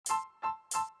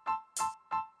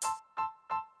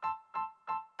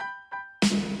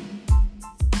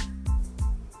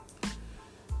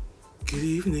Good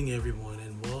evening, everyone,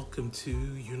 and welcome to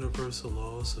Universal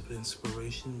Laws of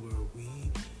Inspiration, where we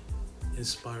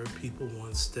inspire people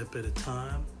one step at a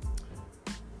time.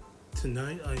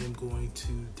 Tonight, I am going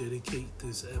to dedicate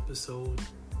this episode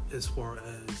as far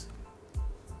as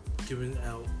giving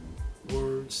out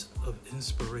words of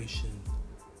inspiration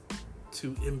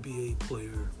to NBA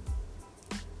player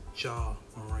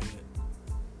Morant.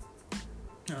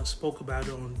 Now, I spoke about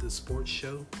it on the sports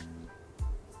show,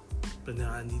 but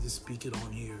now I need to speak it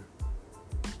on here.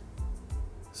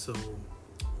 So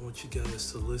I want you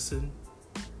guys to listen,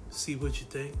 see what you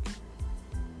think,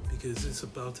 because it's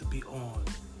about to be on.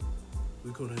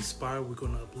 We're going to inspire, we're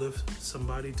going to uplift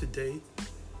somebody today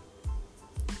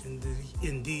in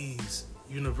these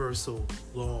universal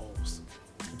laws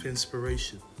of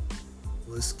inspiration.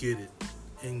 Let's get it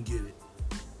and get it.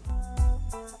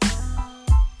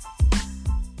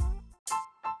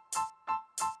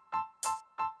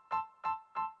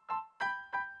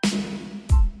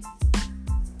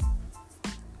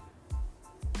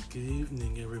 Good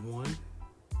evening, everyone,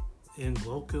 and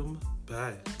welcome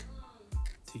back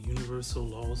to Universal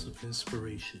Laws of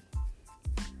Inspiration.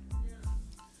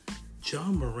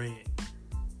 Morant,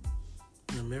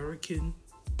 an American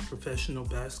professional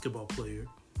basketball player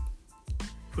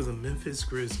for the Memphis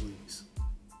Grizzlies,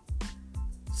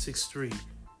 6'3",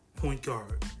 point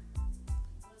guard.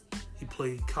 He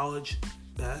played college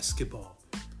basketball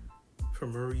for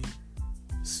Murray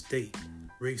State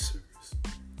Racers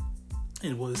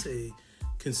and was a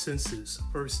consensus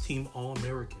first-team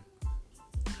All-American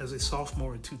as a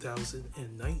sophomore in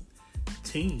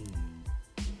 2019,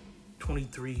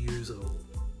 23 years old.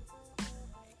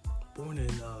 Born in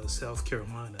South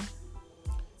Carolina,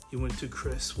 he went to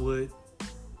Crestwood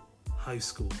High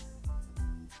School.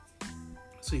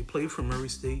 So he played for Murray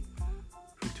State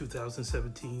from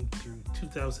 2017 through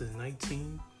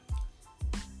 2019.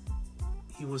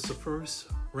 He was the first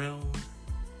round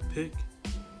pick,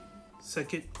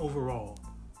 second overall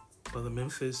by the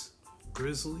Memphis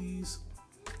Grizzlies.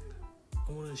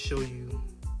 I want to show you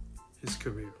his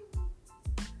career.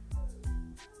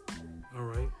 All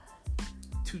right.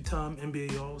 Two-time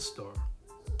NBA All-Star.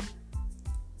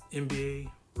 NBA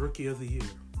Rookie of the Year.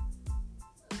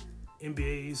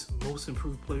 NBA's Most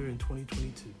Improved Player in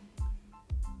 2022.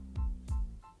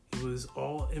 He was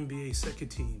All-NBA Second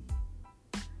Team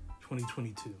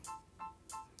 2022.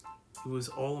 He was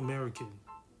All-American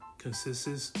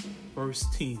Consensus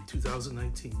First Team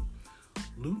 2019,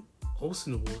 Luke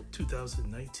Olson Award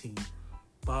 2019,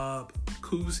 Bob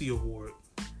Cousy Award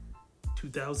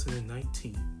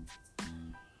 2019,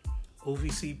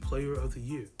 OVC Player of the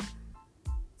Year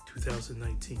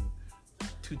 2019,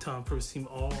 two-time First Team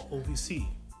All-OVC,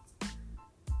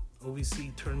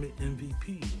 OVC Tournament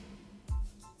MVP,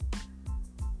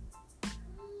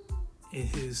 and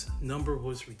his number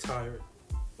was retired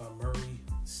by Murray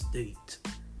State.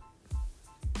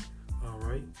 All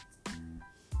right.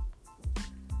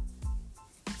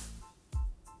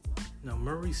 Now,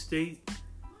 Murray State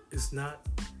is not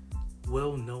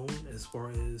well known as far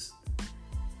as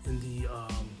in the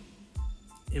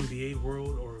NBA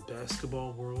world or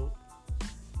basketball world.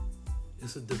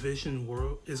 It's a Division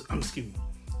It's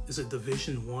a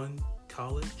Division I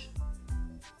college.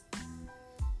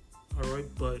 All right,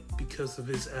 but because of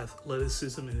his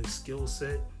athleticism and his skill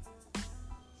set,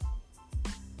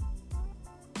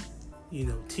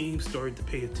 teams started to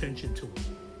pay attention to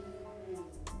him.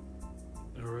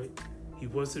 All right. He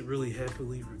wasn't really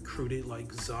heavily recruited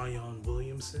like Zion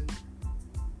Williamson,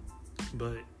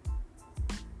 but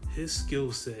his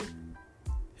skill set,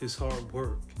 his hard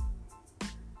work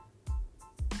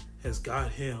has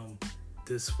got him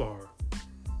this far.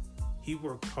 He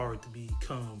worked hard to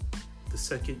become the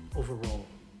second overall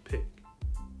pick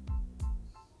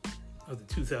of the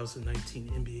 2019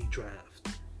 NBA draft.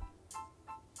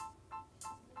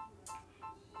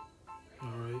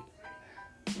 All right.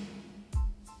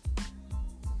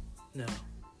 Now,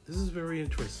 this is very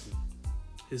interesting.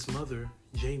 His mother,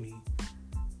 Jamie,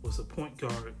 was a point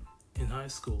guard in high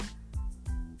school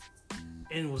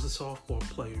and was a softball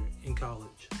player in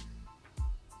college.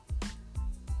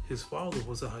 His father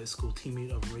was a high school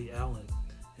teammate of Ray Allen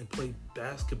and played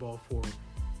basketball for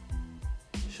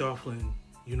Chafflin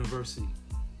University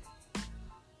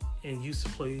and used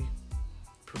to play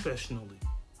professionally.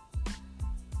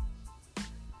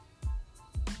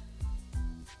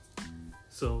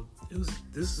 So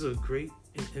this is a great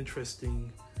and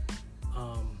interesting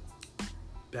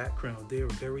background. They are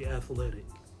very athletic.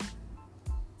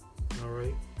 All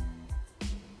right.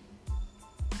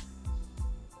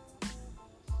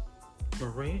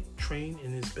 Morant trained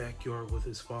in his backyard with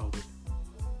his father.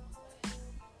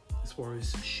 His as far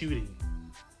as shooting,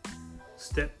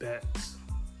 step backs,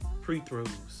 free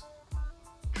throws,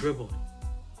 dribbling.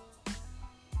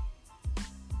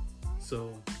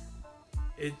 So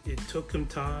it took him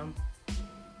time,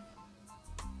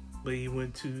 but he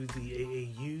went to the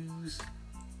AAUs.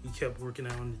 He kept working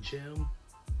out in the gym.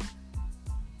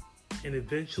 And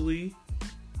eventually,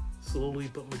 slowly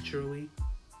but maturely,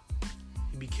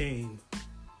 he became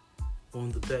one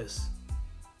of the best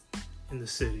in the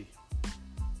city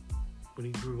when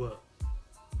he grew up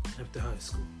after high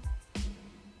school.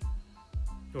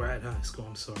 Or at high school,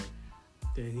 I'm sorry.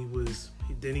 Then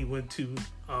he went to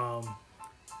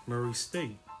Murray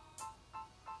State.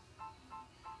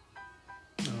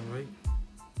 All right.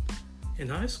 In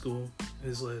high school, in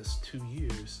his last 2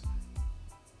 years,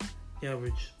 he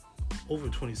averaged over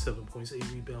 27 points, 8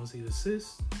 rebounds, 8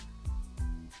 assists.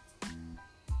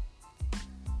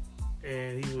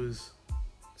 And he was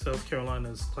South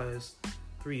Carolina's Class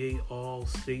 3A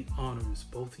All-State Honors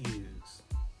both years.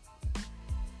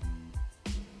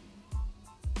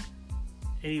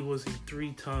 And he was a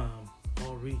 3-time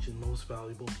All-Region Most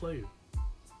Valuable Player.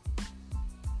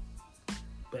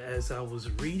 But as I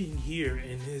was reading here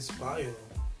in his bio,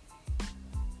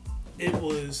 it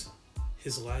was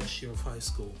his last year of high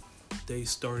school. They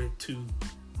started to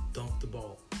dunk the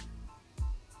ball.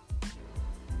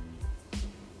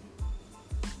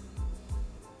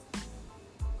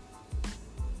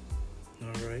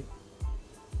 All right.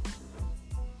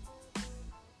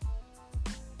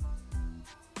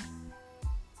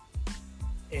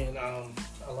 And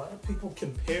a lot of people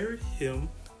compared him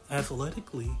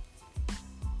athletically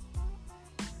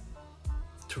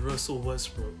to Russell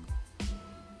Westbrook.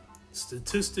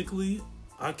 Statistically,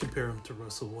 I compare him to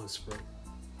Russell Westbrook.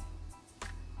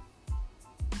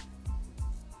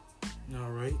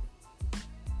 All right.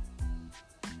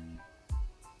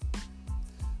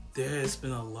 There has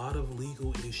been a lot of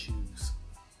legal issues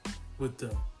with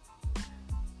them.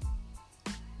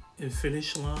 In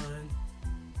Finish Line,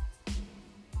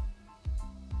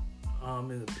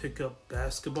 in the pickup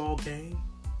basketball game,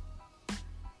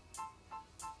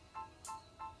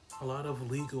 a lot of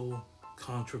legal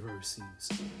controversies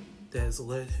that has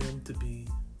led him to be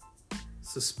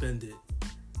suspended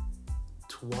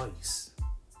twice.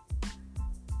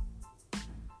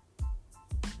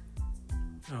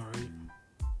 All right.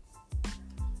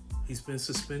 He's been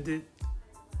suspended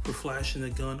for flashing a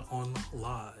gun on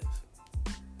live.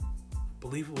 I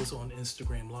believe it was on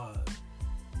Instagram Live.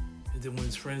 And then when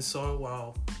his friends saw it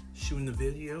while shooting the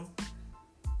video,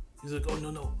 he's like, oh,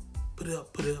 no, put it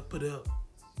up.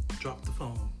 Drop the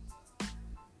phone.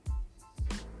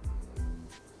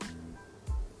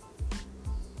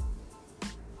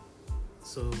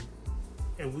 So,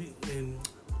 and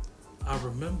I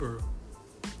remember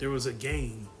there was a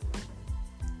game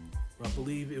where I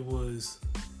believe it was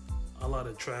a lot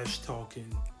of trash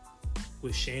talking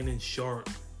with Shannon Sharp,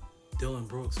 Dylan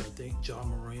Brooks, I think John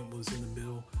Morant was in the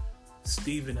middle,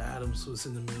 Steven Adams was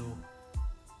in the middle.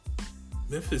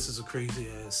 Memphis is a crazy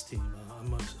ass team,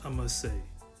 I must say.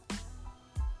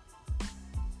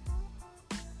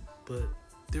 But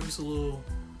there was a lot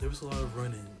of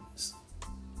run-ins,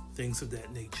 things of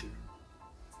that nature.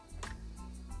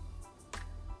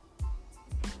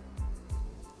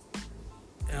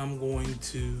 And I'm going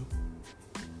to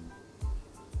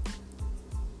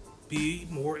be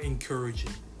more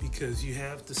encouraging because you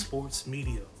have the sports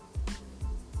media.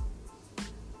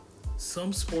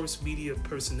 Some sports media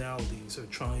personalities are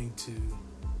trying to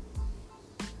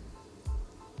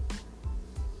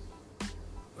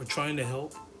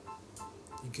help.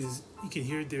 You can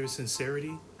hear their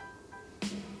sincerity,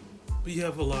 but you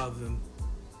have a lot of them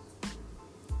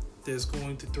that's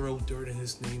going to throw dirt in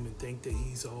his name and think that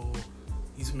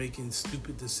he's making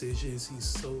stupid decisions. He's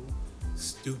so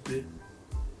stupid.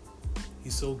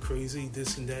 He's so crazy,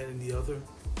 this and that and the other.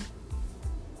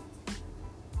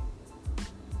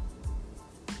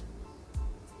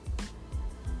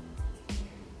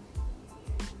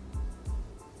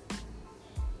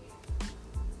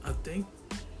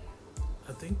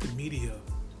 I think the media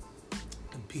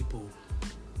and people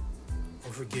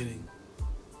are forgetting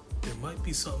there might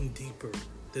be something deeper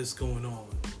that's going on.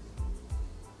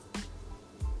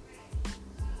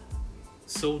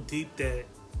 So deep that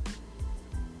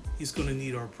he's going to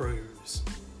need our prayers.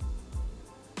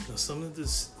 Now, some of the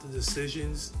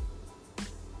decisions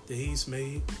that he's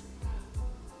made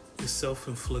is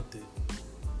self-inflicted.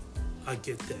 I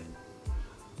get that.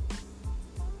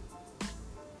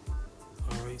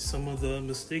 Alright, some of the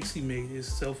mistakes he made is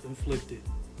self-inflicted.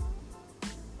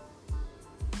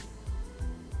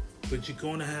 But you're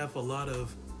going to have a lot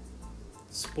of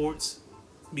sports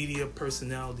media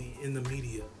personality in the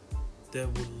media that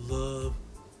would love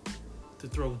to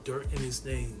throw dirt in his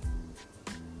name.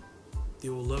 They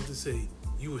would love to say,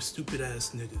 "You a stupid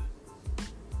ass nigga."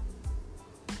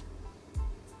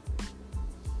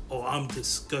 Oh, I'm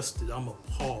disgusted. I'm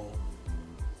appalled.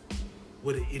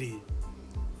 What an idiot.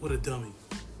 What a dummy.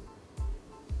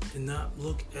 And not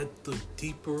look at the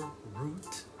deeper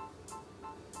root.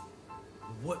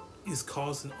 What is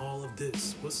causing all of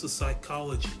this? What's the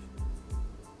psychology?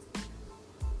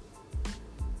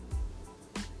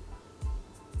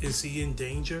 Is he in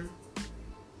danger?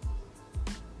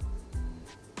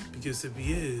 Because if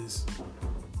he is,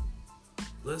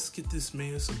 let's get this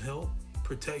man some help,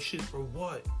 protection, or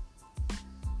what?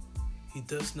 He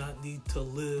does not need to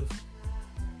live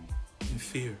in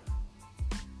fear.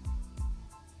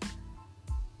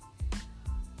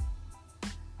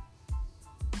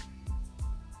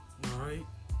 All right?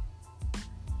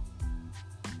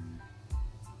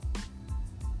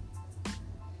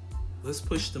 Let's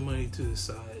push the money to the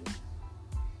side.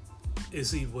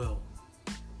 Is he well?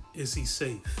 Is he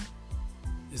safe?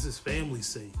 Is his family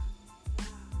safe?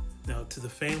 Now, to the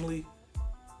family,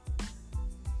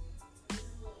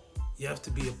 you have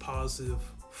to be a positive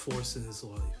force in his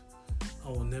life. I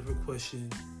will never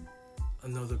question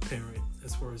another parent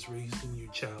as far as raising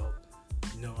your child.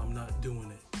 No, I'm not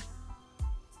doing it.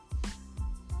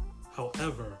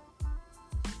 However,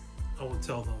 I will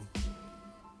tell them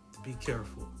to be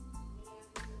careful.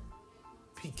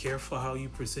 Be careful how you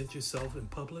present yourself in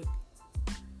public.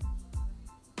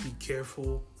 Be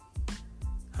careful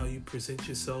how you present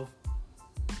yourself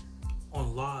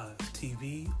on live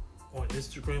TV, on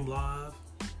Instagram Live,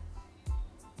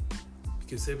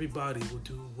 because everybody will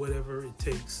do whatever it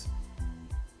takes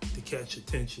to catch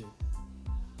attention.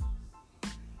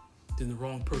 Then the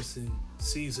wrong person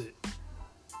sees it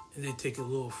and they take it a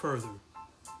little further.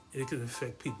 It could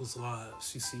affect people's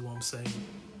lives. You see what I'm saying?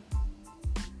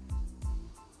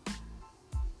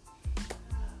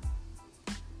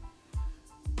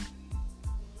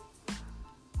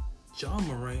 John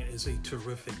Morant is a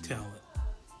terrific talent.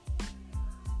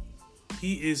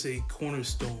 He is a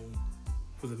cornerstone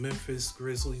for the Memphis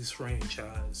Grizzlies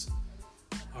franchise.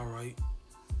 All right.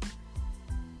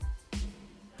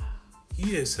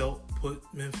 He has helped put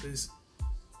Memphis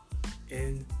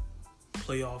in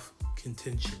playoff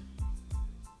contention.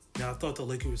 Now, I thought the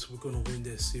Lakers were going to win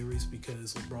that series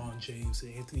because LeBron James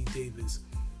and Anthony Davis,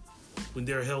 when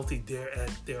they're healthy, they're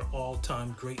at their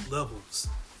all-time great levels.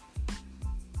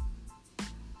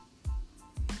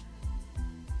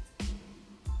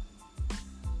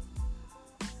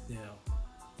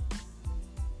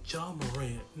 John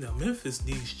Morant. Now, Memphis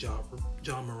needs John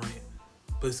Morant,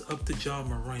 but it's up to John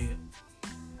Morant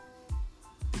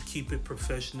to keep it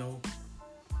professional,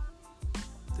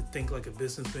 to think like a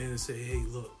businessman and say, "Hey,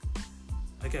 look,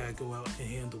 I gotta go out and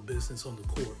handle business on the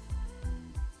court.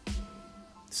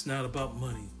 It's not about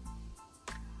money.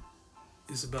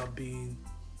 It's about being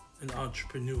an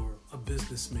entrepreneur, a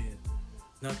businessman,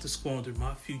 not to squander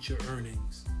my future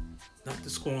earnings, not to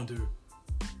squander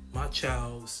my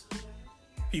child's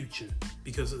future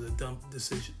because of the dumb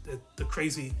decision, the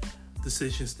crazy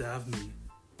decisions that I've made."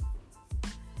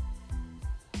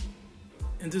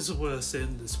 And this is what I said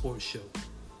in the sports show.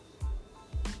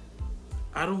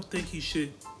 I don't think he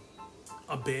should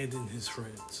abandon his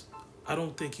friends. I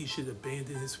don't think he should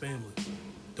abandon his family.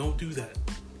 Don't do that.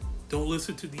 Don't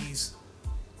listen to these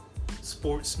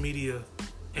sports media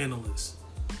analysts.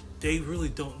 They really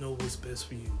don't know what's best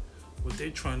for you. What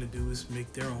they're trying to do is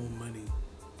make their own money,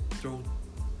 throw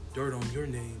dirt on your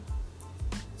name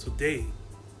so they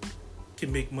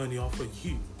can make money off of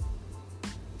you,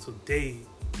 so they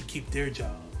can keep their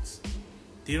jobs.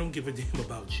 They don't give a damn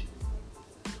about you.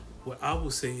 What I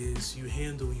will say is you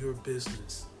handle your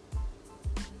business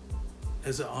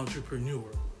as an entrepreneur.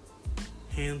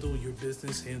 Handle your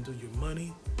business, handle your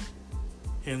money,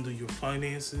 handle your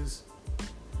finances.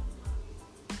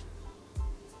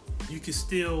 You can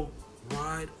still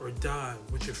ride or die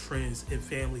with your friends and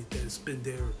family that's been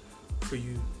there for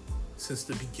you since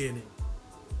the beginning,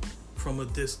 from a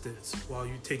distance, while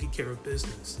you're taking care of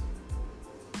business.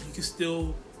 You can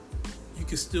still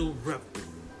rep them.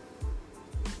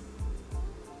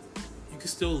 You can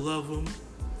still love them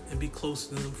and be close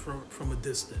to them from a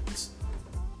distance.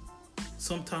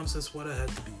 Sometimes that's what I had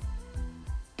to be.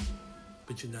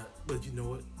 But you're not. But you know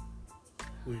what?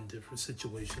 We're in different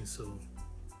situations, so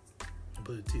I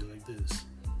put it to you like this.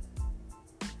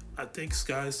 I think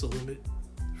sky's the limit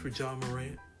for John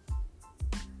Morant.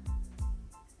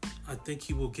 I think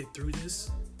he will get through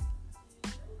this,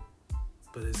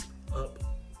 but it's up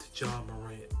to John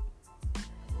Morant.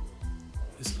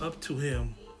 It's up to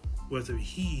him whether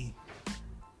he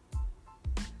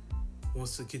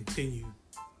wants to continue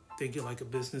thinking like a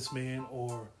businessman,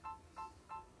 or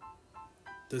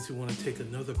does he want to take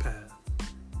another path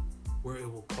where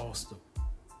it will cost him?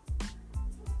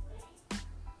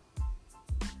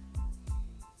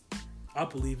 I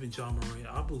believe in John Morant.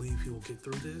 I believe he will get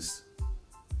through this.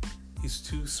 He's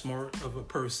too smart of a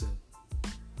person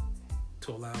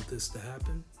to allow this to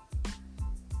happen.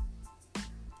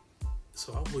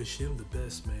 So I wish him the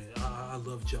best, man. I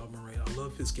love John Morant. I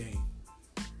love his game.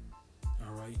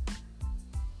 All right.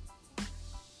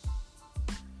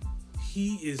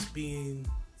 He is being,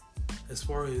 as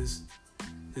far as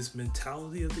his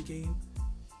mentality of the game,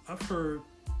 I've heard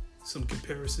some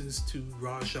comparisons to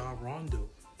Rajon Rondo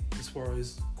as far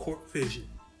as court vision.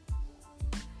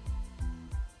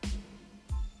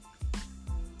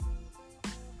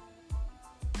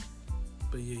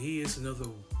 But yeah, he is another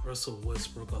Russell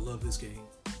Westbrook. I love his game.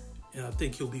 And I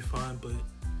think he'll be fine. But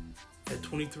at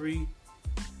 23,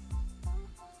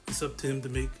 it's up to him to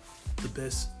make the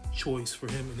best choice for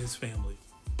him and his family.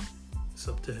 It's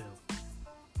up to him.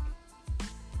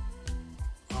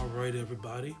 All right,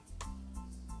 everybody.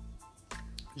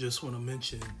 Just want to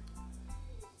mention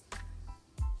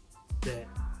that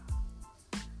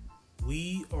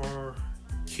we are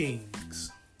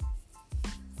kings.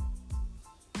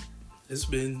 It's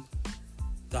been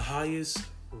the highest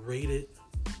rated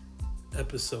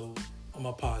episode on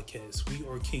my podcast, We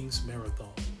Are Kings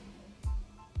Marathon.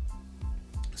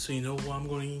 So you know what I'm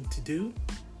going to do?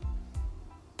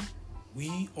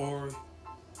 We Are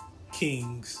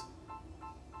Kings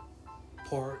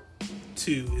Part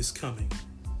 2 is coming.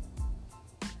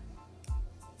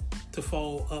 To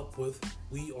follow up with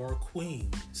We Are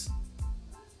Queens.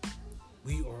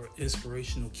 We are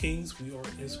inspirational kings. We are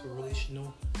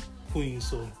inspirational queens.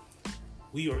 So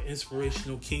We Are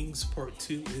Inspirational Kings Part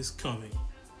 2 is coming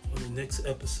on the next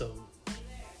episode.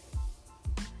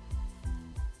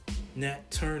 Nat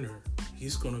Turner,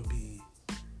 he's going to be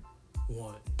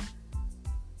one.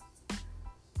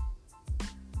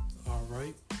 All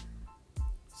right.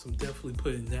 So I'm definitely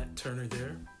putting Nat Turner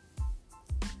there.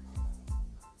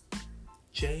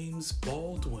 James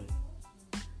Baldwin,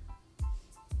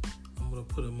 I'm going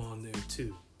to put him on there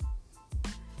too.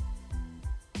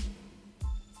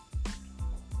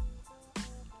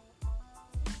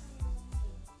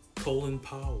 Colin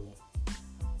Powell,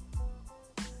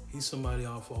 he's somebody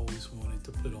I've always wanted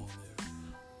to put on there.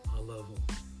 I love him.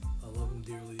 I love him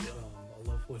dearly. I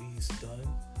love what he's done.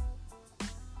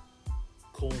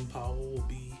 Colin Powell will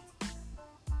be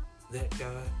that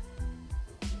guy.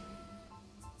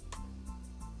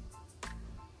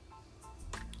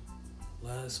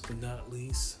 Last but not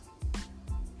least,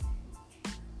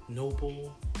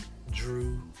 Noble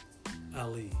Drew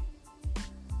Ali.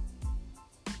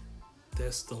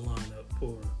 That's the lineup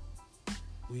for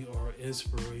We Are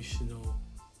Inspirational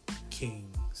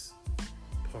Kings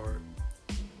Part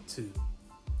 2.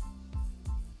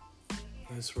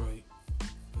 That's right.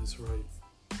 That's right.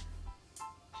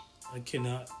 I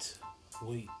cannot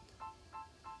wait.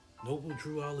 Noble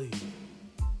Drew Ali,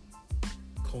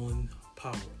 Colin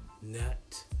Powell,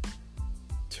 Nat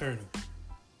Turner,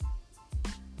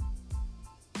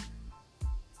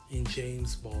 and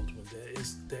James Baldwin.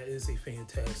 That is a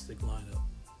fantastic lineup.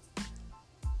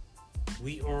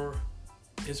 We Are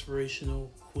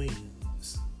Inspirational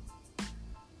Queens.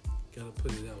 Gotta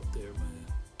put it out there, man.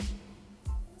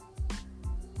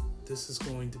 This is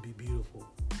going to be beautiful.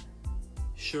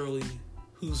 Shirley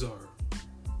Huzar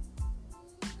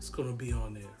is gonna be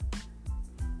on there.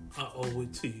 I owe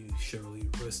it to you, Shirley.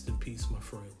 Rest in peace, my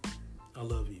friend. I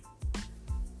love you.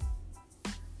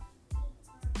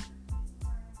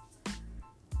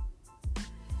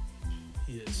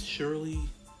 Yes, Shirley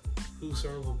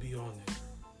Huzar will be on there.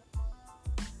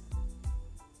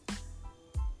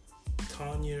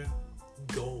 Tanya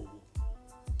Gold.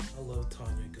 I love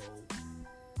Tanya Gold.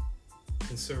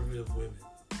 Conservative women.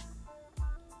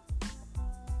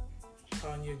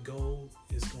 Tanya Gold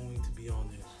is going to be on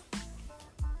there.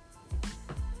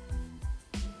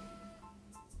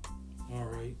 All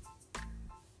right.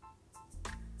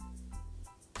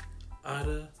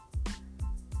 Ada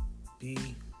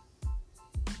B.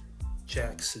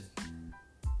 Jackson.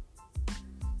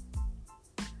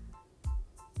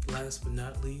 Last but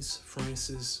not least,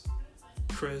 Francis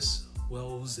Cress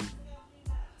Wellesley.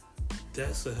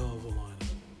 That's a hell of a lineup.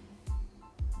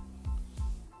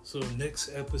 So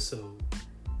next episode,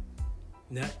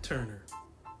 Nat Turner.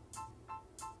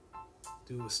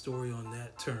 Do a story on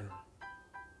Nat Turner.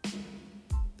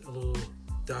 A little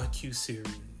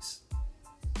docu-series.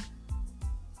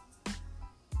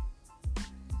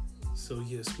 So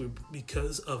yes,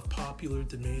 because of popular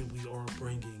demand, we are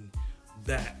bringing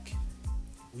back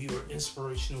We are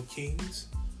inspirational kings.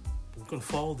 We're going to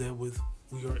follow that with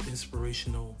we are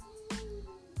inspirational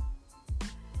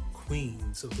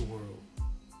queens of the world.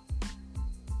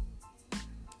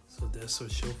 So that's our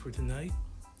show for tonight.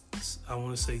 I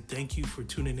want to say thank you for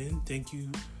tuning in. Thank you,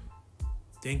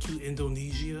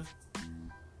 Indonesia.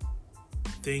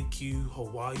 Thank you,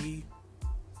 Hawaii.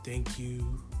 Thank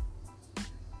you,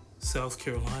 South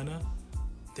Carolina.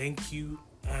 Thank you,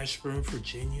 Ashburn,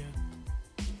 Virginia.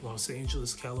 Los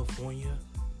Angeles, California.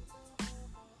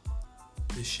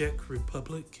 The Czech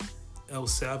Republic. El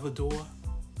Salvador.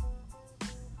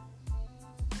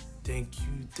 Thank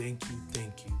you. Thank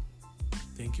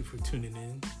you for tuning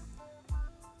in.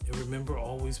 And remember,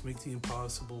 always make the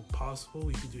impossible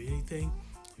possible. You can do anything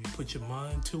if you put your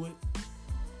mind to it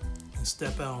and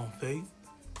step out on faith.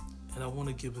 And I want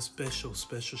to give a special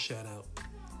shout out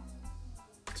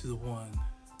to the one,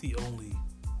 the only,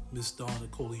 Miss Donna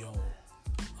Coleon.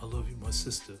 I love you, my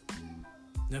sister.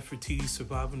 Nefertiti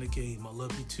surviving the game. I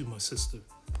love you too, my sister.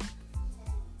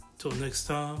 Till next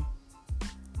time,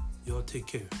 y'all take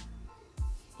care.